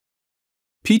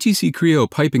PTC Creo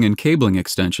Piping and Cabling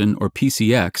Extension, or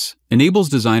PCX, enables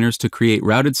designers to create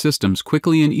routed systems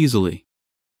quickly and easily.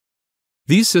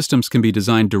 These systems can be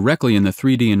designed directly in the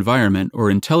 3D environment or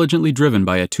intelligently driven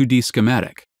by a 2D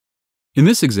schematic. In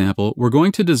this example, we're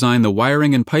going to design the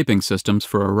wiring and piping systems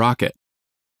for a rocket.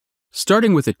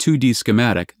 Starting with a 2D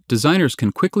schematic, designers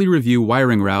can quickly review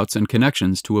wiring routes and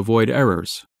connections to avoid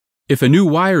errors. If a new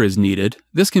wire is needed,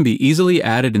 this can be easily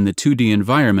added in the 2D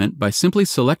environment by simply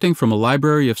selecting from a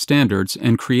library of standards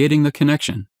and creating the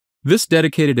connection. This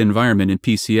dedicated environment in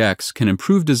PCX can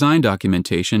improve design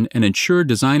documentation and ensure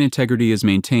design integrity is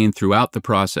maintained throughout the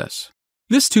process.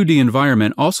 This 2D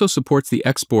environment also supports the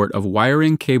export of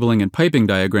wiring, cabling, and piping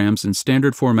diagrams in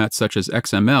standard formats such as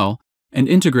XML and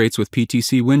integrates with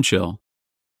PTC Windchill.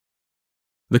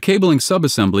 The cabling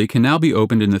subassembly can now be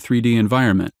opened in the 3D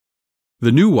environment.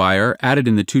 The new wire, added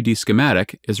in the 2D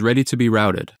schematic, is ready to be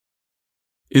routed.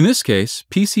 In this case,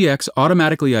 PCX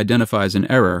automatically identifies an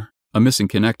error, a missing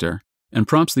connector, and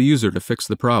prompts the user to fix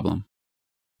the problem.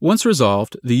 Once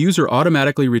resolved, the user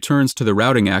automatically returns to the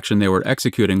routing action they were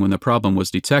executing when the problem was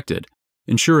detected,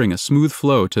 ensuring a smooth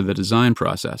flow to the design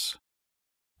process.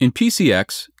 In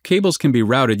PCX, cables can be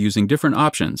routed using different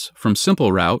options, from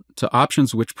simple route to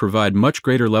options which provide much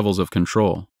greater levels of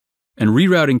control. And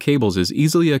rerouting cables is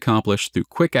easily accomplished through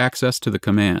quick access to the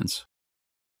commands.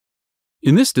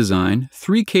 In this design,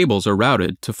 3 cables are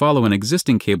routed to follow an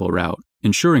existing cable route,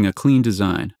 ensuring a clean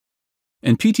design.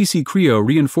 And PTC Creo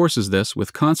reinforces this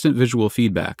with constant visual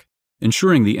feedback,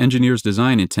 ensuring the engineer's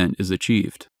design intent is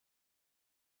achieved.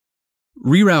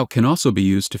 Reroute can also be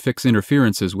used to fix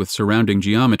interferences with surrounding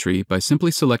geometry by simply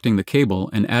selecting the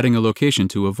cable and adding a location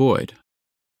to avoid.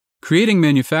 Creating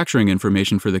manufacturing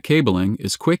information for the cabling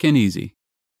is quick and easy.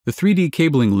 The 3D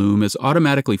cabling loom is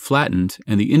automatically flattened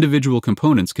and the individual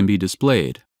components can be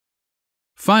displayed.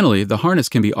 Finally, the harness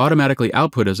can be automatically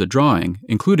output as a drawing,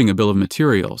 including a bill of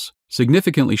materials,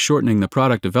 significantly shortening the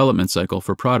product development cycle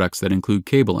for products that include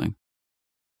cabling.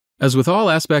 As with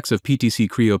all aspects of PTC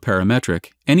Creo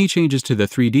Parametric, any changes to the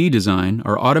 3D design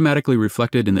are automatically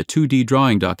reflected in the 2D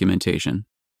drawing documentation.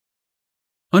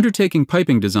 Undertaking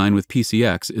piping design with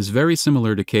PCX is very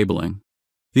similar to cabling.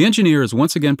 The engineer is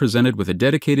once again presented with a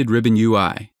dedicated ribbon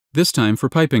UI, this time for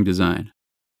piping design.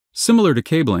 Similar to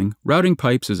cabling, routing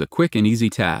pipes is a quick and easy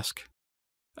task.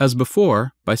 As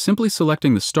before, by simply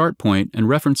selecting the start point and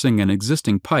referencing an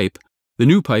existing pipe, the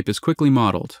new pipe is quickly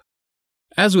modeled.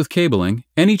 As with cabling,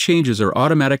 any changes are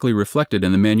automatically reflected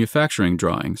in the manufacturing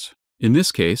drawings. In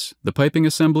this case, the piping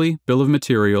assembly, bill of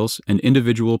materials, and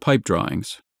individual pipe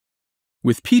drawings.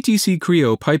 With PTC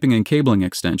Creo Piping and Cabling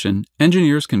Extension,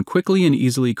 engineers can quickly and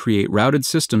easily create routed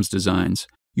systems designs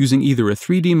using either a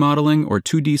 3D modeling or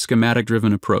 2D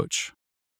schematic-driven approach.